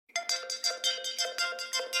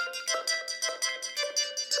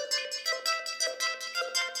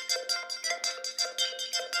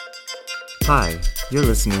Hi, you're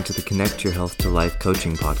listening to the Connect Your Health to Life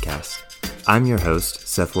coaching podcast. I'm your host,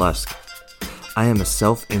 Seth Lusk. I am a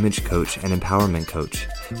self-image coach and empowerment coach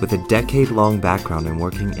with a decade-long background in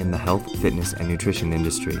working in the health, fitness, and nutrition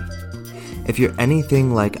industry. If you're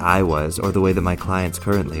anything like I was, or the way that my clients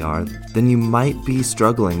currently are, then you might be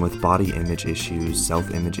struggling with body image issues,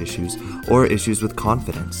 self-image issues, or issues with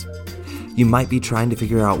confidence. You might be trying to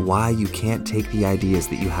figure out why you can't take the ideas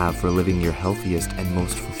that you have for living your healthiest and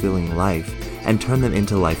most fulfilling life and turn them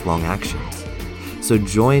into lifelong actions. So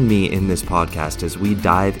join me in this podcast as we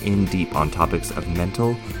dive in deep on topics of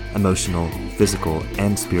mental, emotional, physical,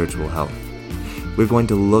 and spiritual health. We're going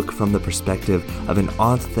to look from the perspective of an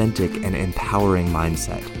authentic and empowering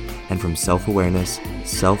mindset, and from self-awareness,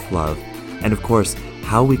 self-love, and of course,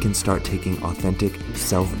 how we can start taking authentic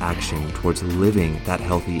self-action towards living that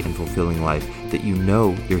healthy and fulfilling life that you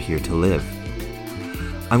know you're here to live.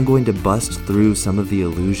 I'm going to bust through some of the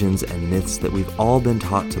illusions and myths that we've all been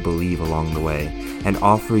taught to believe along the way and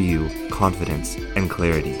offer you confidence and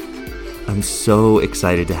clarity. I'm so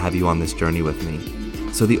excited to have you on this journey with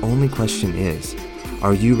me. So the only question is,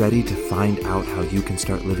 are you ready to find out how you can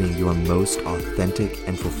start living your most authentic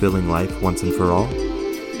and fulfilling life once and for all?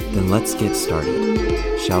 Then let's get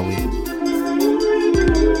started, shall we?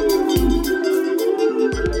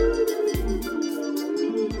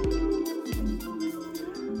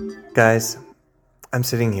 Guys, I'm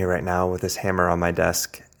sitting here right now with this hammer on my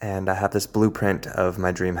desk, and I have this blueprint of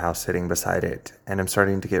my dream house sitting beside it, and I'm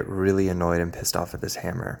starting to get really annoyed and pissed off at this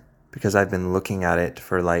hammer because I've been looking at it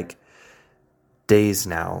for like days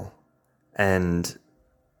now, and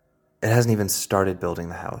it hasn't even started building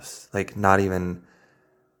the house. Like, not even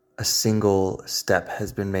a single step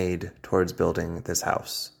has been made towards building this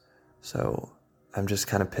house. So I'm just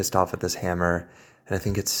kind of pissed off at this hammer, and I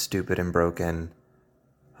think it's stupid and broken.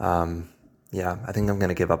 I think I'm going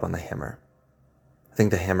to give up on the hammer. I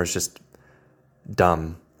think the hammer's just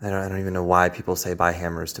dumb. I don't even know why people say buy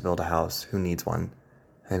hammers to build a house. Who needs one?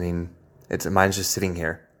 I mean, mine's just sitting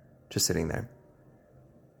here, just sitting there.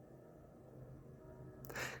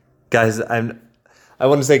 Guys, I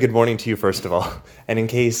want to say good morning to you, first of all. And in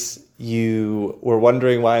case you were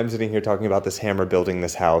wondering why I'm sitting here talking about this hammer building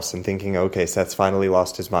this house and thinking, okay, Seth's finally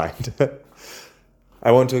lost his mind.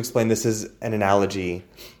 I want to explain this is an analogy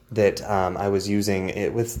that I was using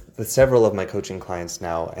it with several of my coaching clients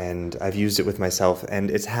now, and I've used it with myself, and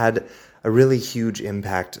it's had a really huge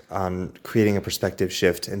impact on creating a perspective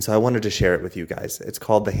shift. And so I wanted to share it with you guys. It's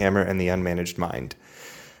called The Hammer and the Unmanaged Mind.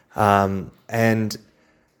 And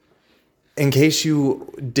in case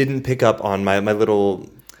you didn't pick up on my little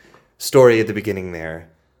story at the beginning there,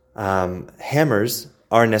 hammers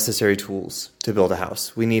are necessary tools to build a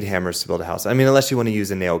house. We need hammers to build a house. I mean, unless you want to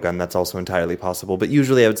use a nail gun, that's also entirely possible. But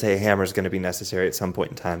usually I would say a hammer is going to be necessary at some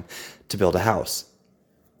point in time to build a house.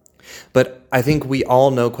 But I think we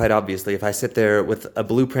all know quite obviously, if I sit there with a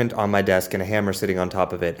blueprint on my desk and a hammer sitting on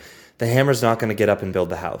top of it, the hammer's not going to get up and build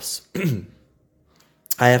the house.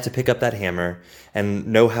 I have to pick up that hammer and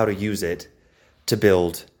know how to use it to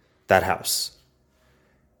build that house,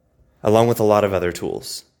 along with a lot of other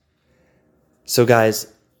tools. So guys,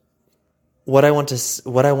 what I want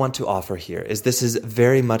to offer here is this is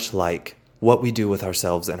very much like what we do with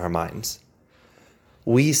ourselves and our minds.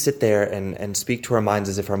 We sit there and speak to our minds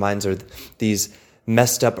as if our minds are these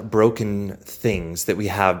messed up, broken things that we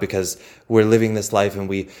have because we're living this life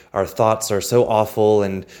and our thoughts are so awful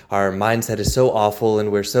and our mindset is so awful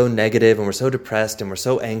and we're so negative and we're so depressed and we're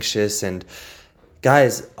so anxious. And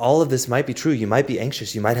guys, all of this might be true. You might be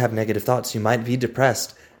anxious. You might have negative thoughts. You might be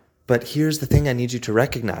depressed. But here's the thing I need you to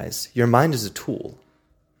recognize. Your mind is a tool.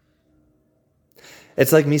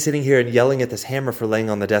 It's like me sitting here and yelling at this hammer for laying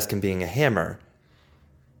on the desk and being a hammer.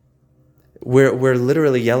 We're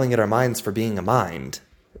literally yelling at our minds for being a mind,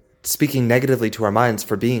 speaking negatively to our minds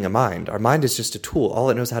for being a mind. Our mind is just a tool. All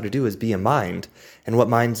it knows how to do is be a mind. And what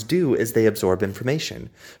minds do is they absorb information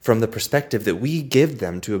from the perspective that we give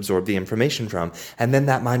them to absorb the information from. And then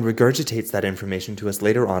that mind regurgitates that information to us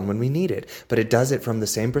later on when we need it. But it does it from the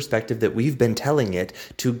same perspective that we've been telling it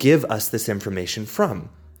to give us this information from.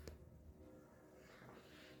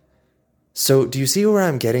 So do you see where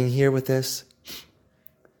I'm getting here with this?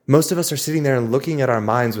 Most of us are sitting there and looking at our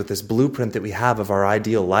minds with this blueprint that we have of our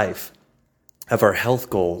ideal life, of our health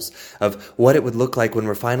goals, of what it would look like when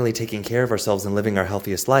we're finally taking care of ourselves and living our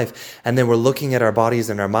healthiest life. And then we're looking at our bodies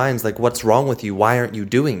and our minds like, what's wrong with you? Why aren't you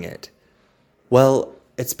doing it? Well,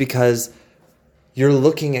 it's because you're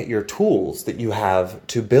looking at your tools that you have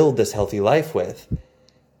to build this healthy life with,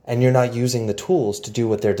 and you're not using the tools to do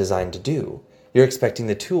what they're designed to do. You're expecting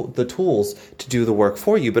the tools to do the work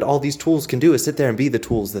for you, but all these tools can do is sit there and be the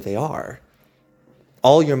tools that they are.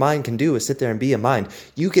 All your mind can do is sit there and be a mind.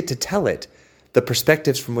 You get to tell it the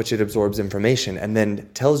perspectives from which it absorbs information and then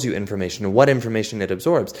tells you information and what information it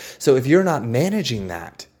absorbs. So if you're not managing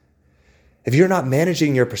that, if you're not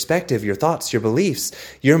managing your perspective, your thoughts, your beliefs,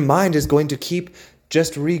 your mind is going to keep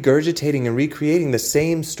just regurgitating and recreating the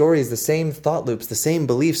same stories, the same thought loops, the same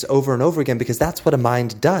beliefs over and over again, because that's what a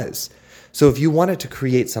mind does. So if you want it to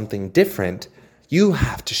create something different, you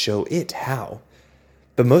have to show it how.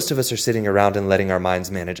 But most of us are sitting around and letting our minds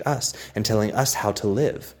manage us and telling us how to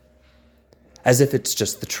live, as if it's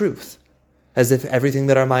just the truth, as if everything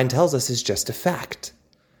that our mind tells us is just a fact.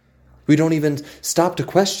 We don't even stop to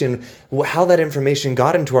question how that information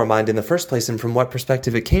got into our mind in the first place and from what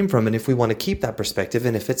perspective it came from, and if we want to keep that perspective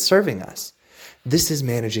and if it's serving us. This is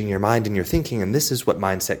managing your mind and your thinking, and this is what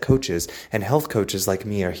mindset coaches and health coaches like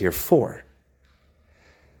me are here for.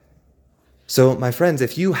 So, my friends,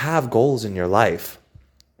 if you have goals in your life,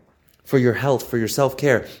 for your health, for your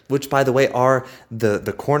self-care, which, by the way, are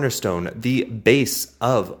the cornerstone, the base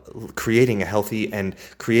of creating a healthy and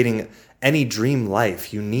creating any dream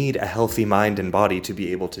life, you need a healthy mind and body to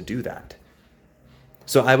be able to do that.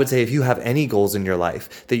 So I would say if you have any goals in your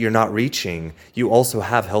life that you're not reaching, you also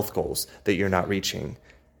have health goals that you're not reaching,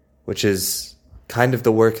 which is kind of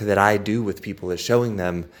the work that I do with people, is showing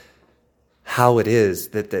them how it is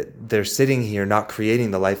that they're sitting here not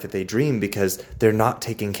creating the life that they dream because they're not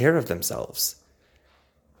taking care of themselves.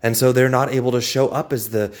 And so they're not able to show up as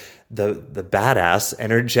the badass,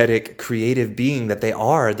 energetic, creative being that they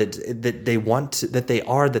are, that they want to, that they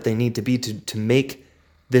are, that they need to be to make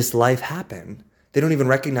this life happen. They don't even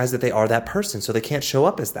recognize that they are that person, so they can't show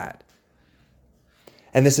up as that.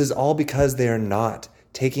 And this is all because they are not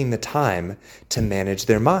taking the time to manage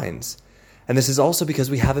their minds. And this is also because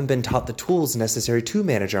we haven't been taught the tools necessary to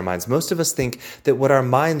manage our minds. Most of us think that what our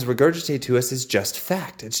minds regurgitate to us is just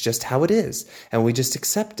fact. It's just how it is. And we just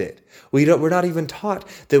accept it. We're not even taught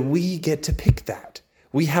that we get to pick that.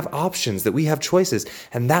 We have options, that we have choices.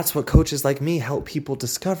 And that's what coaches like me help people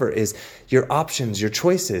discover, is your options, your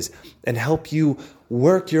choices, and help you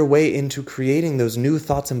work your way into creating those new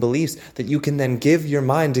thoughts and beliefs that you can then give your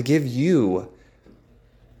mind to give you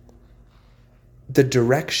the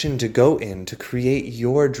direction to go in to create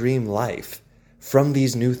your dream life from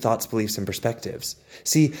these new thoughts, beliefs, and perspectives.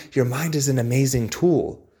 See, your mind is an amazing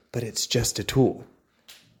tool, but it's just a tool.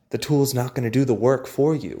 The tool is not going to do the work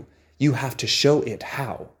for you. You have to show it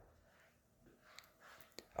how.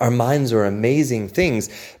 Our minds are amazing things,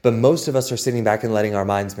 but most of us are sitting back and letting our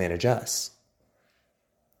minds manage us.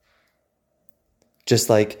 Just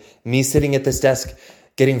like me sitting at this desk,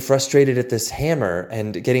 getting frustrated at this hammer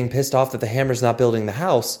and getting pissed off that the hammer's not building the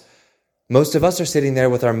house, most of us are sitting there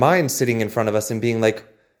with our minds sitting in front of us and being like,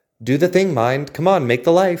 do the thing, mind. Come on, make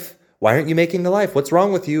the life. Why aren't you making the life? What's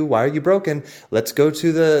wrong with you? Why are you broken? Let's go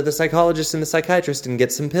to the psychologist and the psychiatrist and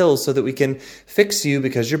get some pills so that we can fix you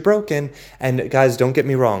because you're broken. And guys, don't get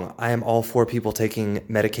me wrong. I am all for people taking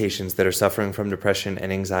medications that are suffering from depression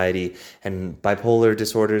and anxiety and bipolar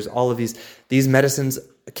disorders. All of these medicines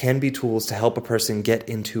can be tools to help a person get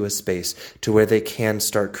into a space to where they can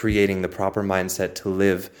start creating the proper mindset to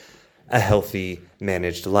live a healthy,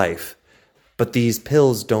 managed life. But these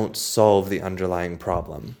pills don't solve the underlying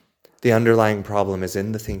problem. The underlying problem is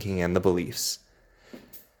in the thinking and the beliefs.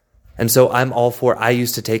 And so I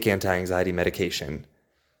used to take anti-anxiety medication,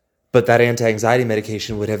 but that anti-anxiety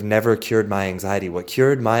medication would have never cured my anxiety. What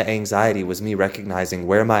cured my anxiety was me recognizing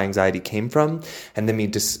where my anxiety came from, and then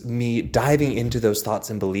me diving into those thoughts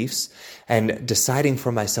and beliefs and deciding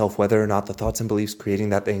for myself whether or not the thoughts and beliefs creating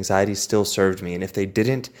that anxiety still served me. And if they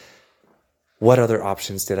didn't, what other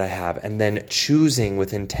options did I have? And then choosing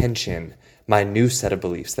with intention my new set of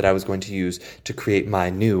beliefs that I was going to use to create my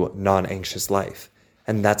new non-anxious life.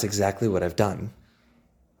 And that's exactly what I've done.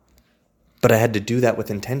 But I had to do that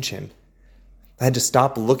with intention. I had to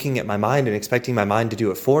stop looking at my mind and expecting my mind to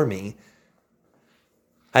do it for me.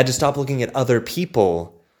 I had to stop looking at other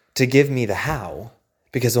people to give me the how,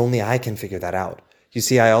 because only I can figure that out. You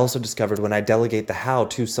see, I also discovered when I delegate the how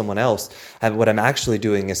to someone else, what I'm actually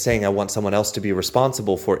doing is saying I want someone else to be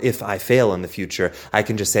responsible for if I fail in the future. I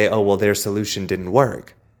can just say, oh, well, their solution didn't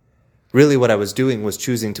work. Really, what I was doing was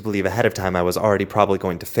choosing to believe ahead of time I was already probably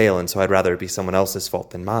going to fail, and so I'd rather it be someone else's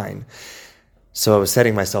fault than mine. So I was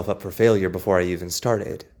setting myself up for failure before I even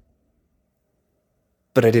started.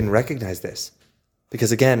 But I didn't recognize this.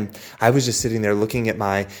 Because again, I was just sitting there looking at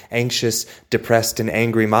my anxious, depressed, and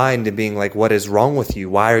angry mind and being like, what is wrong with you?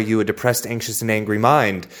 Why are you a depressed, anxious, and angry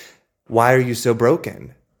mind? Why are you so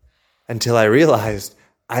broken? Until I realized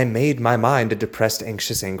I made my mind a depressed,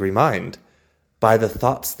 anxious, angry mind by the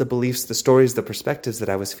thoughts, the beliefs, the stories, the perspectives that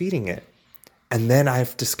I was feeding it. And then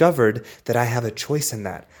I've discovered that I have a choice in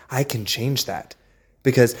that. I can change that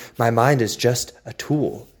because my mind is just a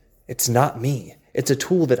tool. It's not me. It's a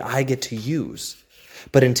tool that I get to use.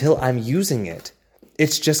 But until I'm using it,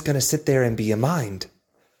 it's just going to sit there and be a mind.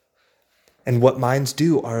 And what minds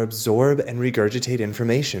do are absorb and regurgitate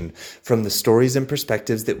information from the stories and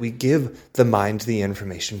perspectives that we give the mind the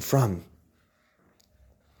information from.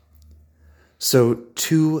 So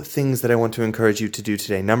 2 things that I want to encourage you to do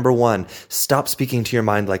today. Number 1, stop speaking to your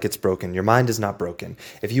mind like it's broken. Your mind is not broken.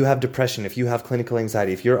 If you have depression, if you have clinical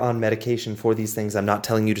anxiety, if you're on medication for these things, I'm not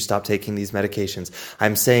telling you to stop taking these medications.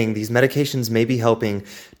 I'm saying these medications may be helping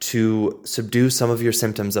to subdue some of your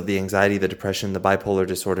symptoms of the anxiety, the depression, the bipolar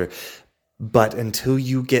disorder. But until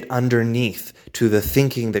you get underneath to the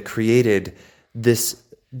thinking that created this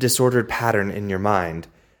disordered pattern in your mind,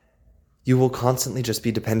 you will constantly just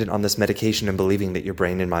be dependent on this medication and believing that your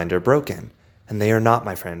brain and mind are broken. And they are not,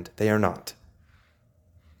 my friend. They are not.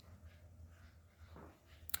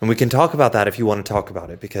 And we can talk about that if you want to talk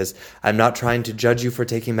about it, because I'm not trying to judge you for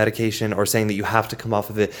taking medication or saying that you have to come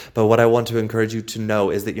off of it. But what I want to encourage you to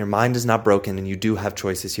know is that your mind is not broken and you do have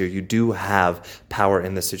choices here. You do have power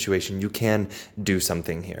in this situation. You can do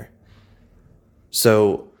something here.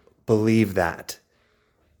 So believe that.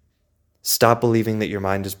 Stop believing that your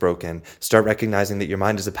mind is broken. Start recognizing that your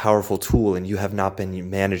mind is a powerful tool and you have not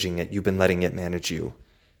been managing it. You've been letting it manage you.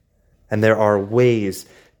 And there are ways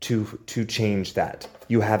to change that.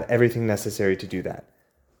 You have everything necessary to do that.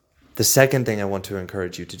 The second thing I want to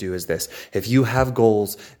encourage you to do is this. If you have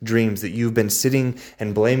goals, dreams that you've been sitting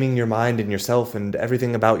and blaming your mind and yourself and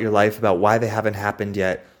everything about your life about why they haven't happened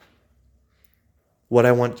yet, what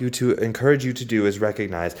I want you to encourage you to do is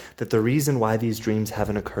recognize that the reason why these dreams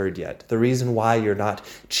haven't occurred yet, the reason why you're not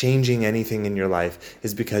changing anything in your life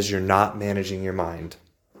is because you're not managing your mind.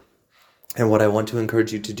 And what I want to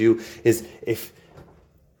encourage you to do is if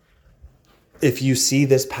you see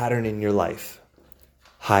this pattern in your life,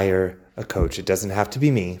 hire a coach. It doesn't have to be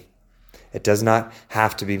me. It does not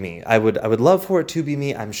have to be me. I would love for it to be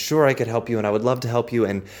me. I'm sure I could help you and I would love to help you.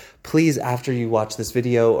 And please, after you watch this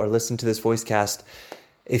video or listen to this voice cast,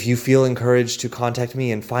 if you feel encouraged to contact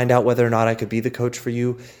me and find out whether or not I could be the coach for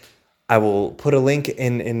you, I will put a link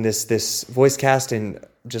in this voice cast and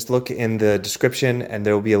just look in the description and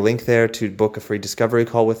there will be a link there to book a free discovery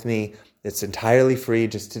call with me. It's entirely free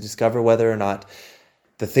just to discover whether or not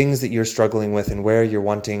the things that you're struggling with and where you're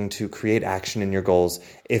wanting to create action in your goals,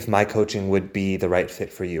 if my coaching would be the right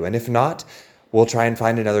fit for you. And if not, we'll try and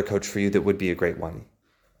find another coach for you that would be a great one.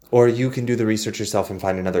 Or you can do the research yourself and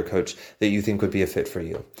find another coach that you think would be a fit for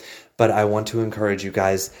you. But I want to encourage you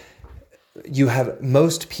guys,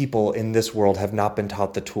 most people in this world have not been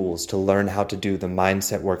taught the tools to learn how to do the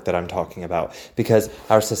mindset work that I'm talking about, because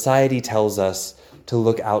our society tells us to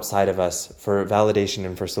look outside of us for validation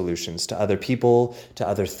and for solutions, to other people, to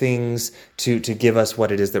other things, to give us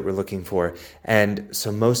what it is that we're looking for. And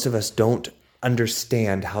so most of us don't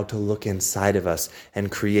understand how to look inside of us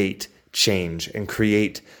and create change and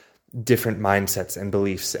create different mindsets and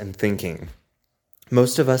beliefs and thinking.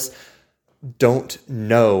 Most of us don't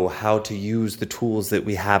know how to use the tools that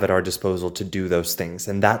we have at our disposal to do those things.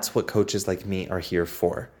 And that's what coaches like me are here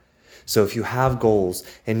for. So if you have goals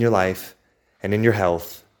in your life and in your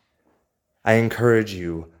health, I encourage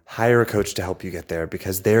you, hire a coach to help you get there,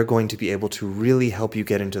 because they're going to be able to really help you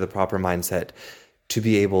get into the proper mindset to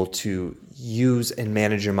be able to use and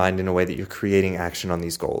manage your mind in a way that you're creating action on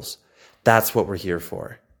these goals. That's what we're here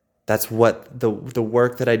for. That's what the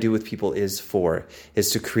work that I do with people is for,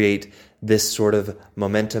 is to create this sort of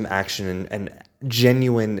momentum, action, and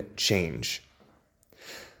genuine change.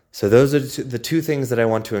 So those are the 2 things that I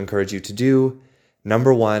want to encourage you to do.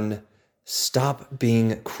 Number 1, stop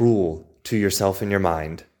being cruel to yourself and your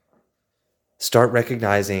mind. Start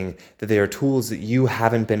recognizing that they are tools that you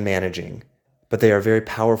haven't been managing, but they are very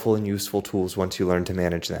powerful and useful tools once you learn to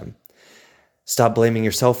manage them. Stop blaming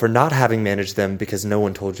yourself for not having managed them because no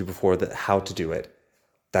one told you before how to do it.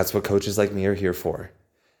 That's what coaches like me are here for.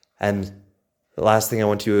 And the last thing I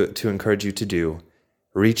want to encourage you to do,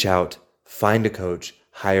 reach out, find a coach,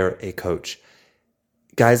 hire a coach.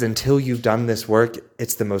 Guys, until you've done this work,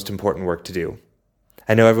 it's the most important work to do.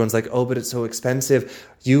 I know everyone's like, oh, but it's so expensive.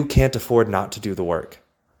 You can't afford not to do the work.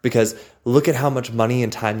 Because look at how much money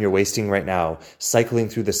and time you're wasting right now, cycling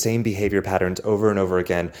through the same behavior patterns over and over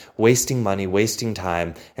again, wasting money, wasting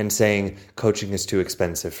time, and saying coaching is too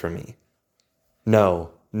expensive for me. No,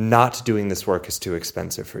 not doing this work is too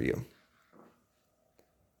expensive for you.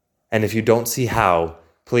 And if you don't see how,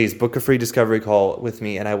 please book a free discovery call with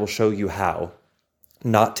me and I will show you how.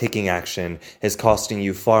 Not taking action is costing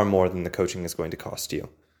you far more than the coaching is going to cost you.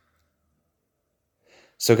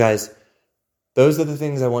 So guys, those are the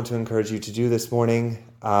things I want to encourage you to do this morning.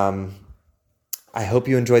 I hope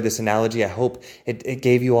you enjoyed this analogy. I hope it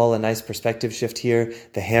gave you all a nice perspective shift here.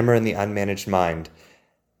 The hammer and the unmanaged mind.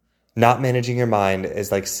 Not managing your mind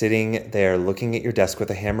is like sitting there looking at your desk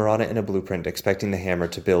with a hammer on it and a blueprint, expecting the hammer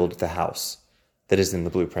to build the house that is in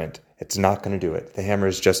the blueprint. It's not going to do it. The hammer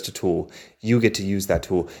is just a tool. You get to use that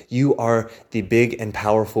tool. You are the big and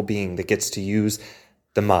powerful being that gets to use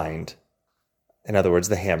the mind, in other words,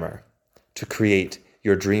 the hammer, to create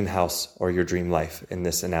your dream house or your dream life in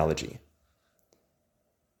this analogy.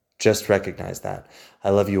 Just recognize that. I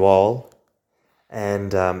love you all,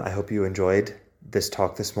 and I hope you enjoyed this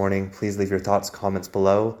talk this morning. Please leave your thoughts, comments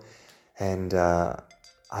below, and I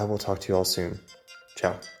will talk to you all soon.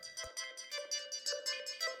 Ciao.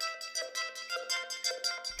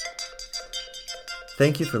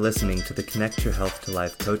 Thank you for listening to the Connect Your Health to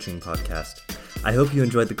Life coaching podcast. I hope you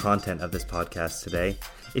enjoyed the content of this podcast today.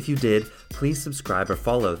 If you did, please subscribe or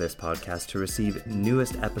follow this podcast to receive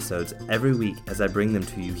newest episodes every week as I bring them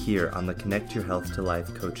to you here on the Connect Your Health to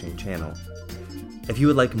Life coaching channel. If you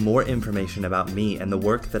would like more information about me and the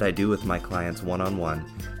work that I do with my clients one-on-one,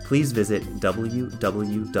 please visit www.slch.ch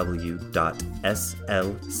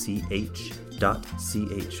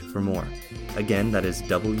for more. Again, that is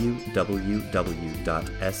www.slch.ch.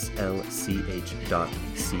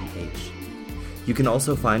 You can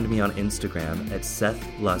also find me on Instagram at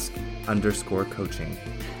SethLusk_coaching.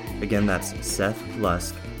 Again, that's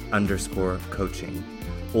SethLusk_coaching.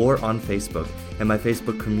 Or on Facebook, and my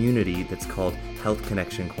Facebook community that's called Health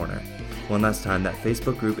Connection Corner. One last time, that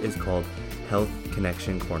Facebook group is called Health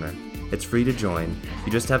Connection Corner. It's free to join.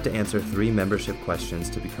 You just have to answer 3 membership questions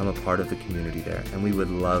to become a part of the community there, and we would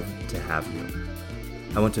love to have you.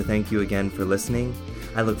 I want to thank you again for listening.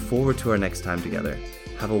 I look forward to our next time together.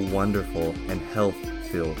 Have a wonderful and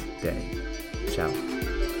health-filled day. Ciao.